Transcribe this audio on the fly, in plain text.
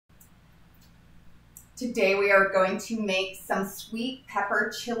Today we are going to make some sweet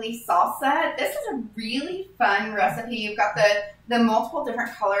pepper chili salsa. This is a really fun recipe. You've got the multiple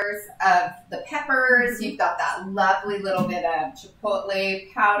different colors of the peppers. You've got that lovely little bit of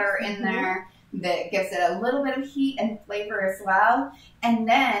chipotle powder in there that gives it a little bit of heat and flavor as well. And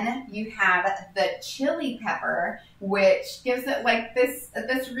then you have the chili pepper, which gives it like this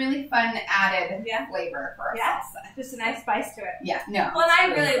really fun added flavor for our salsa. Just a nice spice to it. Yeah, no. Well,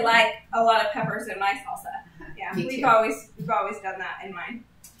 and I really like a lot of peppers in my salsa. Yeah, we've always done that in mine.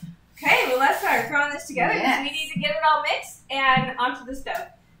 Okay, well let's start throwing this together because we need to get it all mixed and onto the stove.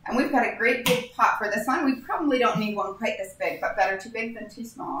 And we've got a great big pot for this one. We probably don't need one quite this big, but better too big than too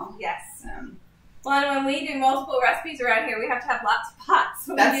small. Yes. Well, and when we do multiple recipes around here, we have to have lots of pots.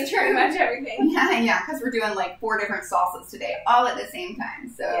 So that's we do true. Pretty much everything. Yeah, because we're doing like 4 different salsas today, all at the same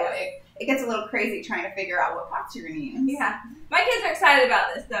time. So it gets a little crazy trying to figure out what pots you're going to use. Yeah. My kids are excited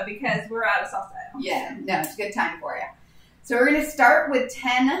about this, though, because we're out of salsa. Yeah, no, it's a good time for you. So we're going to start with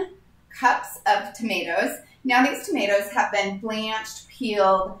 10 cups of tomatoes. Now these tomatoes have been blanched,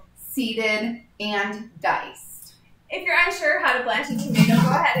 peeled, seeded, and diced. If you're unsure how to blanch a tomato, go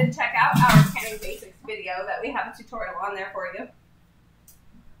ahead and check out our canning basics video that we have a tutorial on there for you.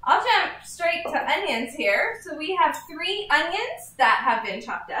 I'll jump straight to onions here. So we have 3 onions that have been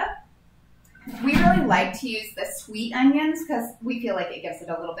chopped up. We really like to use the sweet onions because we feel like it gives it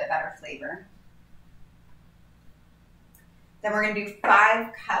a little bit better flavor. Then we're going to do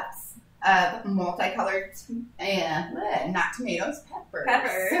 5 cups of multicolored, not tomatoes,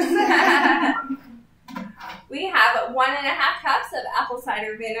 peppers. We have 1.5 cups of apple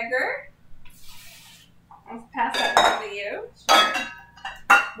cider vinegar. I'll pass that over to you.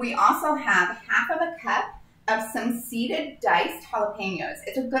 Sure. We also have half of a cup of some seeded diced jalapenos.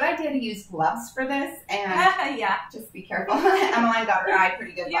 It's a good idea to use gloves for this, and just be careful. Emmeline got her eye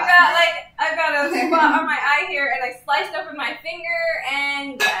pretty good last night. I've got a spot on my eye here, and I sliced open my finger,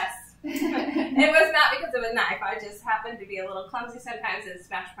 and yes. It was not because of a knife. I just happened to be a little clumsy sometimes and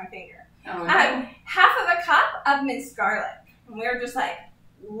smashed my finger. Oh, no. Half of a cup of minced garlic. And we were just like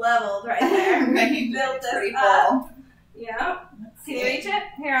leveled right there. Built this up. Yeah. Can you reach it?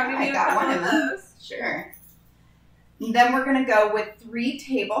 Here, I'll give you a couple of those. Sure. And then we're going to go with 3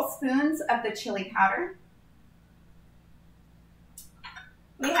 tablespoons of the chili powder.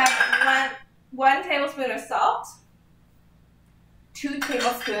 We have one tablespoon of salt. 2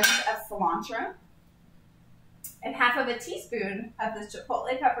 tablespoons of cilantro. And half of a teaspoon of the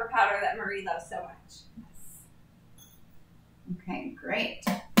chipotle pepper powder that Marie loves so much. Yes. Okay, great.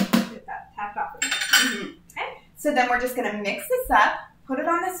 Get that tapped off. Okay. So then we're just going to mix this up, put it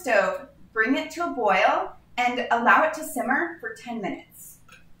on the stove, bring it to a boil, and allow it to simmer for 10 minutes.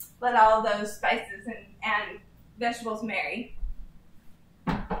 Let all of those spices and vegetables marry.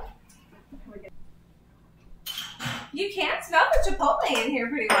 You can smell the chipotle in here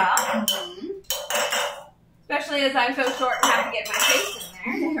pretty well. Especially as I'm so short and have to get my face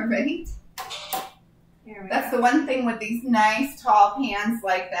in there. Right? That's the one thing with these nice tall pans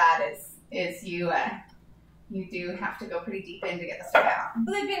like that is you do have to go pretty deep in to get the stuff out.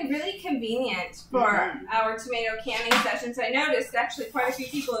 Well, they've been really convenient for our tomato canning sessions. I noticed actually quite a few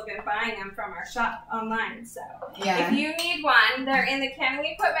people have been buying them from our shop online. So if you need one, they're in the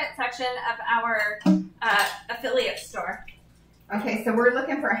canning equipment section of our affiliate store. Okay, so we're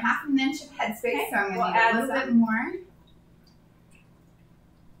looking for a 1/2 inch of headspace, so I'm going to need a little bit more.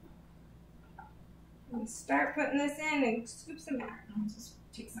 And start putting this in and scoop some more. I'll just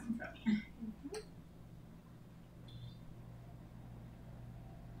take some from here.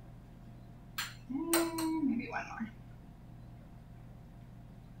 And maybe one more.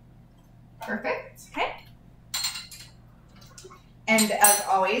 Perfect. Okay. And as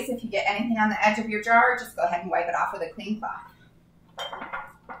always, if you get anything on the edge of your jar, just go ahead and wipe it off with a clean cloth.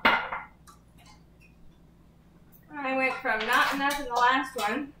 I went from not enough in the last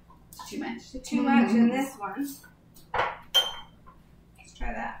one Too much. to too much in this one. Let's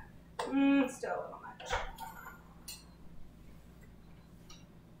try that. Still a little much.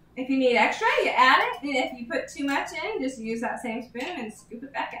 If you need extra, you add it, and if you put too much in, just use that same spoon and scoop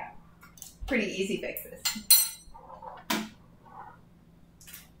it back out. Pretty easy fixes.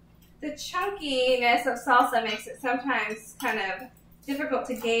 The chunkiness of salsa makes it sometimes kind of difficult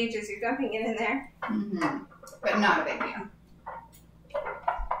to gauge as you're dumping it in there. But not a big deal.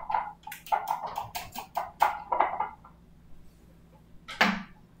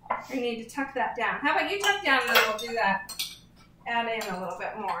 We need to tuck that down. How about you tuck down and then we'll do that. Add in a little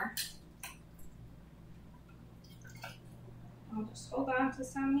bit more. I'll just hold on to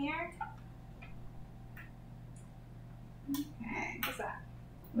some here. Okay. What's that?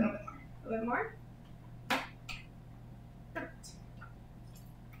 A little bit more. A little bit more?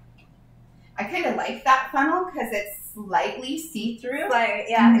 kind of like that funnel because it's slightly see-through. Like,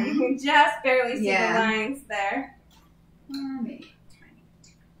 yeah, you can just barely see the lines there. Maybe.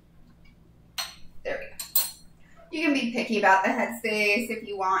 There we go. You can be picky about the headspace if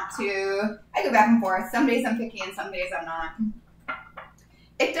you want to. I go back and forth. Some days I'm picky and some days I'm not.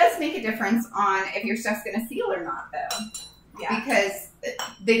 It does make a difference on if your stuff's going to seal or not, though. Yeah. Because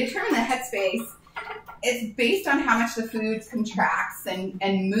they determine the headspace. It's based on how much the food contracts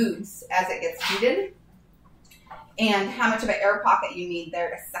and moves as it gets heated, and how much of an air pocket you need there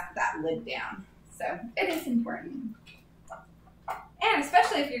to suck that lid down. So it is important. And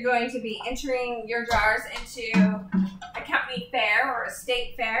especially if you're going to be entering your jars into a county fair or a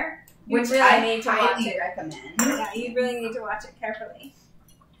state fair, which really I need to highly recommend. Yeah, you really need to watch it carefully.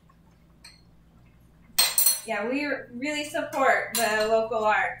 Yeah, we really support the local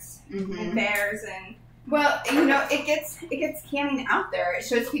arts and fairs and. Well, you know, it gets canning out there. It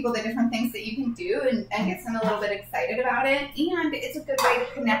shows people the different things that you can do and gets them a little bit excited about it. And it's a good way to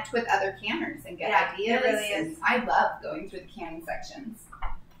connect with other canners and get ideas. It really is. And I love going through the canning sections.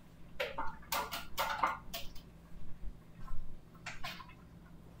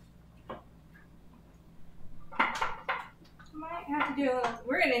 Might have to do a little.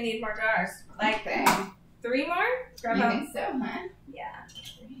 We're going to need more jars. Like 3 more? You think so, huh? Yeah.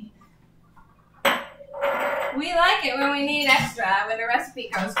 We like it when we need extra, when the recipe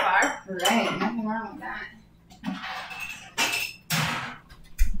goes far. Right, nothing wrong with that.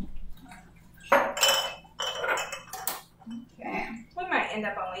 Okay. We might end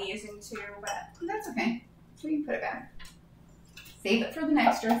up only using 2, but that's okay. So you can put it back. Save it for the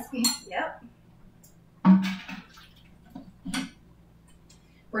next recipe. Yep.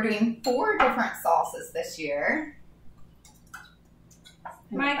 We're doing 4 different salsas this year.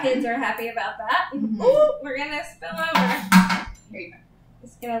 My kids are happy about that. Ooh, we're going to spill over. Here you go.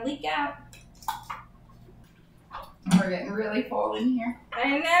 It's going to leak out. We're getting really full in here.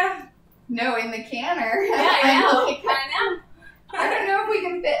 I know. No, in the canner. Yeah, I know. I don't know if we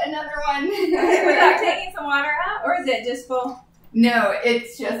can fit another one. Without taking some water out? Or is it just full? No,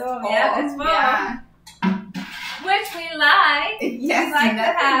 it's just full. Yeah, it's full. Yeah. Which we like. Yes, we like nothing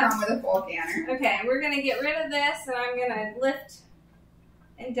to have. wrong with a full canner. Okay, we're going to get rid of this, and I'm going to lift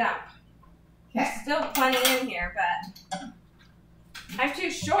and dump. Okay. There's still plenty in here, but I'm too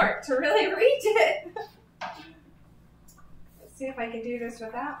short to really reach it. Let's see if I can do this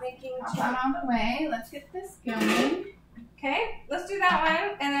without making Pop that on the way. Let's get this going. Okay, let's do that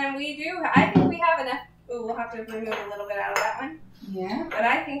one, and then I think we have enough. Ooh, we'll have to remove a little bit out of that one. Yeah. But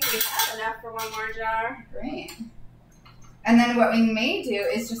I think we have enough for one more jar. Great. And then what we may do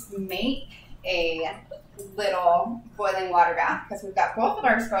is just make a little boiling water bath, because we've got both of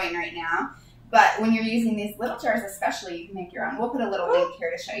ours going right now. But when you're using these little jars especially, you can make your own. We'll put a little link here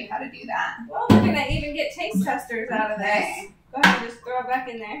to show you how to do that. Well, we're going to even get taste testers out of this. Go ahead and just throw it back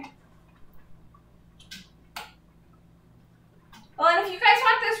in there. Well, and if you guys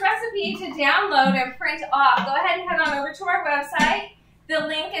want this recipe to download and print off, go ahead and head on over to our website. The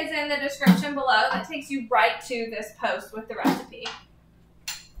link is in the description below. That takes you right to this post with the recipe.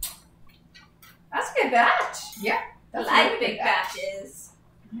 That's a good batch. Yeah. I like big batches.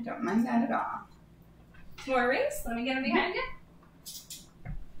 I don't mind that at all. More rings? Let me get them behind you.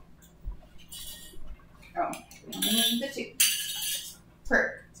 Oh, we only need the 2.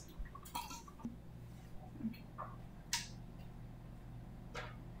 Perfect.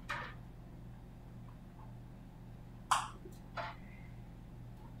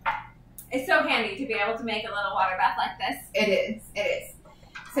 It's so handy to be able to make a little water bath like this. It is. It is.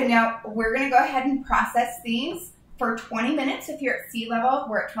 So now we're going to go ahead and process these for 20 minutes. If you're at sea level,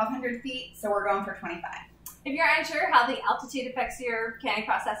 we're at 1,200 feet, so we're going for 25. If you're unsure how the altitude affects your canning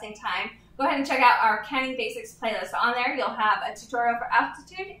processing time, go ahead and check out our Canning Basics playlist. On there, you'll have a tutorial for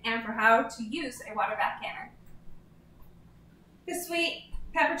altitude and for how to use a water bath canner. The sweet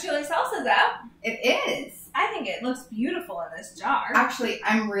pepper chili salsa's out. It is. I think it looks beautiful in this jar. Actually,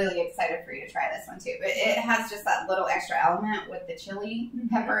 I'm really excited for you to try this one too. But it has just that little extra element with the chili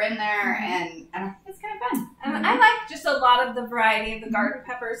pepper in there, and I think it's kind of fun. And I like just a lot of the variety of the garden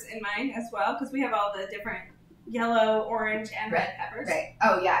peppers in mine as well, because we have all the different yellow, orange, and red peppers. Right.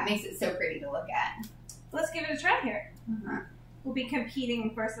 Oh yeah, it makes it so pretty to look at. Let's give it a try here. We'll be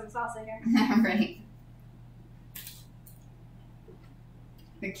competing for some salsa here. Right.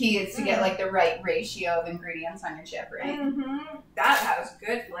 The key is to get like the right ratio of ingredients on your chip, right? That has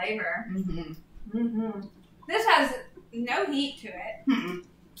good flavor. This has no heat to it,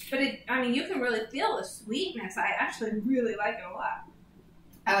 but I mean, you can really feel the sweetness. I actually really like it a lot.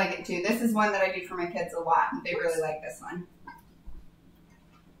 I like it too. This is one that I do for my kids a lot, and they really like this one.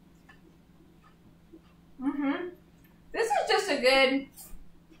 Mm-hmm. This is just a good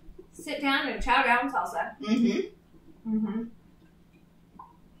sit down and chow down salsa. Mm-hmm. Mm-hmm.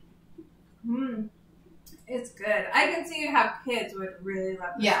 Mm. It's good. I can see how kids would really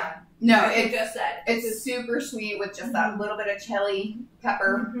love this. Yeah. No, it just said it's super sweet with just that little bit of chili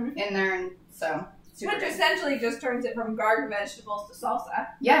pepper in there, and so super which good. Essentially just turns it from garden vegetables to salsa.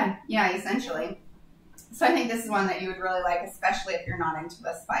 Yeah, essentially. So I think this is one that you would really like, especially if you're not into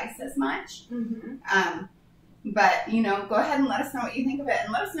the spice as much. Mm-hmm. But go ahead and let us know what you think of it,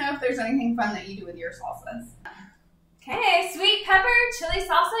 and let us know if there's anything fun that you do with your salsas. Okay, sweet pepper chili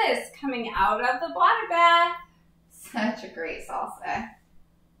salsa is coming out of the water bath. Such a great salsa.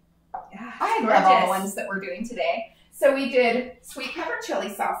 Yeah, I love all the ones that we're doing today. So we did sweet pepper chili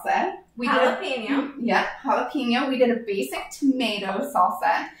salsa. We jalapeno. Did jalapeno. We did a basic tomato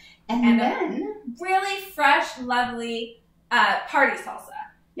salsa. And then really fresh, lovely party salsa.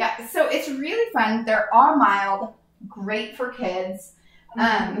 Yeah, so it's really fun. They're all mild, great for kids.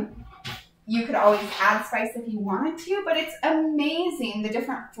 You could always add spice if you wanted to, but it's amazing the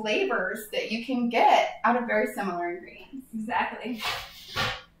different flavors that you can get out of very similar ingredients. Exactly.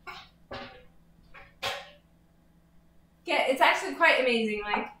 Yeah, it's actually quite amazing.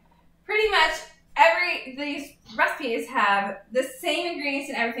 Like, pretty much these recipes have the same ingredients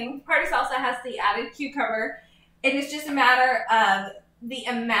and everything. Party salsa has the added cucumber. It is just a matter of the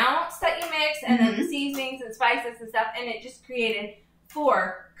amounts that you mix and then the seasonings and spices and stuff, and it just created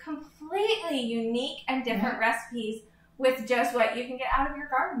 4 completely unique and different recipes with just what you can get out of your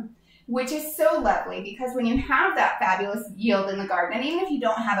garden. Which is so lovely, because when you have that fabulous yield in the garden, and even if you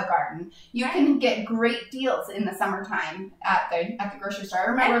don't have a garden, you can get great deals in the summertime at the grocery store. I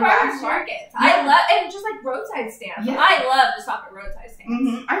remember farmers markets. I love, and just like roadside stands. Yeah. I love to shop at roadside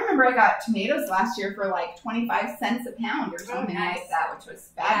stands. I remember I got tomatoes last year for like 25 cents a pound or something like that, which was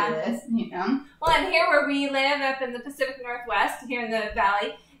fabulous. Well, and here where we live up in the Pacific Northwest, here in the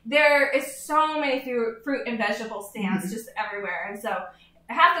valley, there is so many fruit and vegetable stands just everywhere, and so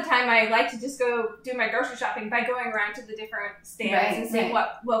half the time I like to just go do my grocery shopping by going around to the different stands and seeing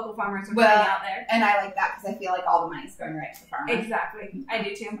what local farmers are putting out there. And I like that because I feel like all the money's going right to the farmer. Exactly. I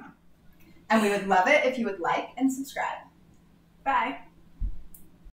do too. And we would love it if you would like and subscribe. Bye.